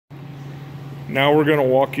Now we're going to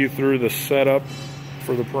walk you through the setup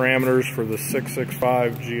for the parameters for the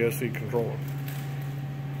 665 GSE controller.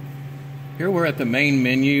 Here we're at the main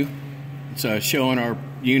menu. It's showing our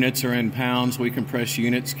units are in pounds. We can press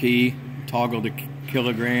units key, toggle to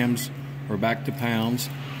kilograms or back to pounds.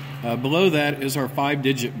 Below that is our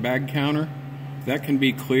 5-digit bag counter. That can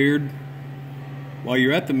be cleared while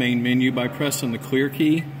you're at the main menu by pressing the clear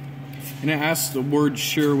key, and it asks the word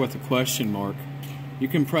sure with a question mark. You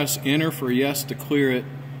can press enter for yes to clear it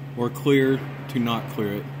or clear to not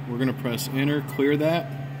clear it. We're going to press enter, clear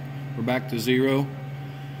that. We're back to 0.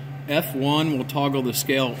 F1 will toggle the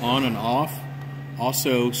scale on and off.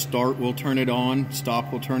 Also, start will turn it on,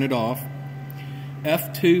 stop will turn it off.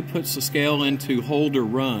 F2 puts the scale into hold or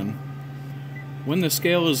run. When the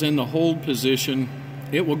scale is in the hold position,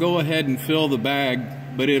 it will go ahead and fill the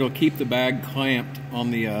bag, but it'll keep the bag clamped on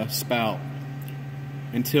the spout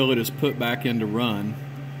until it is put back into run.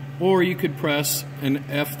 Or you could press an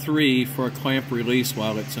F3 for a clamp release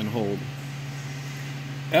while it's in hold.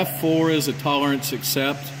 F4 is a tolerance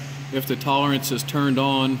accept. If the tolerance is turned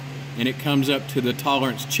on and it comes up to the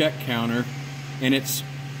tolerance check counter and it's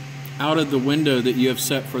out of the window that you have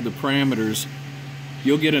set for the parameters,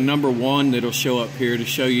 you'll get a number 1 that'll show up here to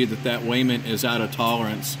show you that that weighment is out of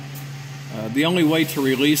tolerance. The only way to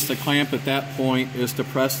release the clamp at that point is to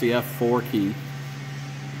press the F4 key.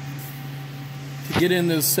 To get in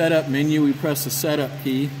the setup menu, we press the setup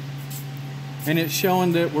key, and it's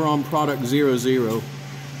showing that we're on product 00.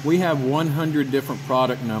 We have 100 different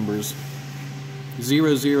product numbers,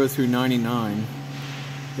 00 through 99.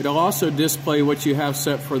 It'll also display what you have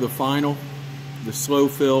set for the final, the slow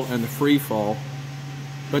fill, and the free fall.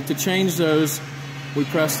 But to change those, we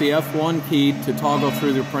press the F1 key to toggle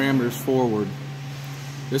through the parameters forward.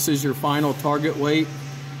 This is your final target weight.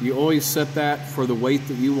 You always set that for the weight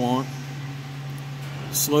that you want.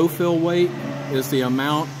 Slow fill weight is the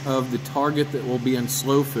amount of the target that will be in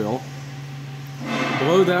slow fill.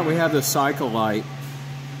 Below that we have the cycle light.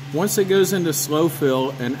 Once it goes into slow fill,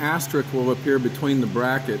 an asterisk will appear between the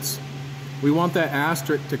brackets. We want that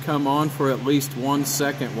asterisk to come on for at least 1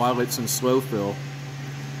 second while it's in slow fill.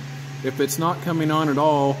 If it's not coming on at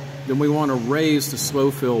all, then we want to raise the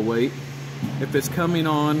slow fill weight. If it's coming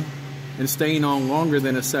on and staying on longer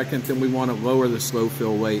than a second, then we want to lower the slow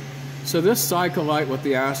fill weight. So this cycle light with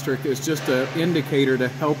the asterisk is just an indicator to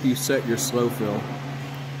help you set your slow fill.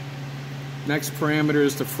 Next parameter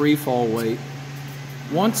is the free fall weight.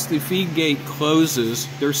 Once the feed gate closes,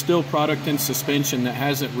 there's still product in suspension that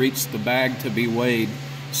hasn't reached the bag to be weighed,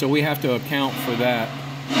 so we have to account for that.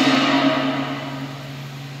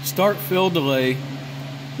 Start fill delay.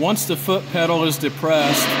 Once the foot pedal is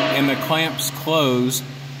depressed and the clamps close,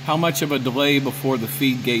 how much of a delay before the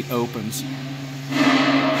feed gate opens?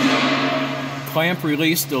 Clamp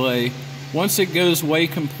release delay. Once it goes weigh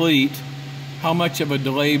complete, how much of a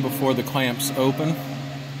delay before the clamps open?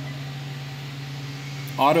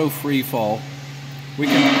 Auto free fall. We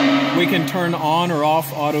can turn on or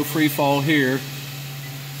off auto free fall here.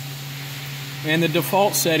 And the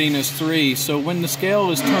default setting is 3, so when the scale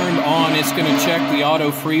is turned on, it's going to check the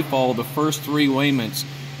auto free fall the first 3 weighments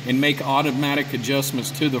and make automatic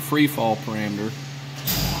adjustments to the free fall parameter.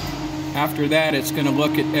 After that, it's going to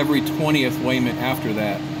look at every 20th weighment after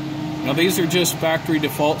that. Now these are just factory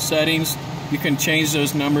default settings. You can change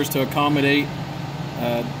those numbers to accommodate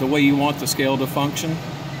the way you want the scale to function.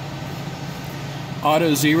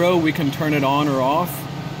 Auto 0, we can turn it on or off.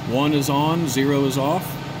 1 is on, 0 is off.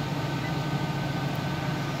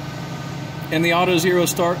 And the auto 0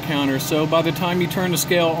 start counter, so by the time you turn the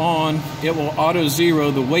scale on, it will auto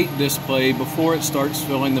 0 the weight display before it starts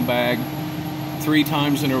filling the bag 3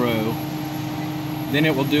 times in a row. Then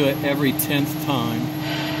it will do it every 10th time.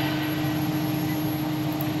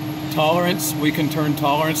 Tolerance, we can turn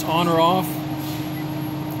tolerance on or off.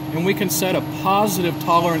 And we can set a positive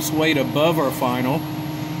tolerance weight above our final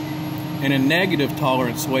and a negative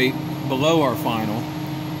tolerance weight below our final.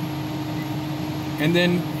 And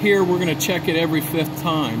then here we're going to check it every 5th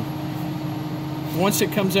time. Once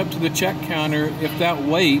it comes up to the check counter, if that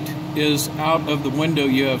weight is out of the window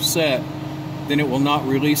you have set, then it will not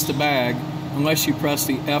release the bag unless you press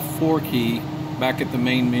the F4 key back at the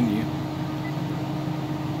main menu.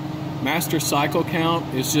 Master cycle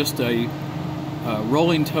count is just a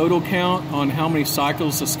rolling total count on how many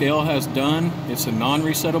cycles the scale has done. It's a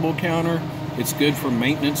non-resettable counter. It's good for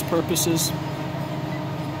maintenance purposes.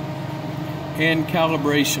 And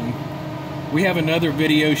calibration. We have another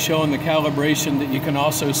video showing the calibration that you can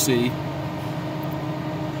also see.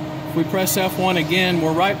 If we press F1 again,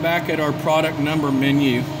 we're right back at our product number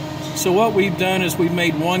menu. So what we've done is we've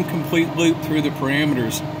made one complete loop through the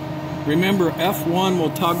parameters. Remember, F1 will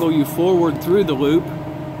toggle you forward through the loop.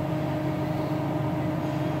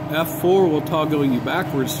 F4 will toggle you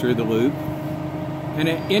backwards through the loop. And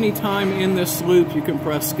at any time in this loop, you can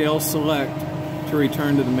press Scale Select to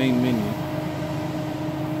return to the main menu.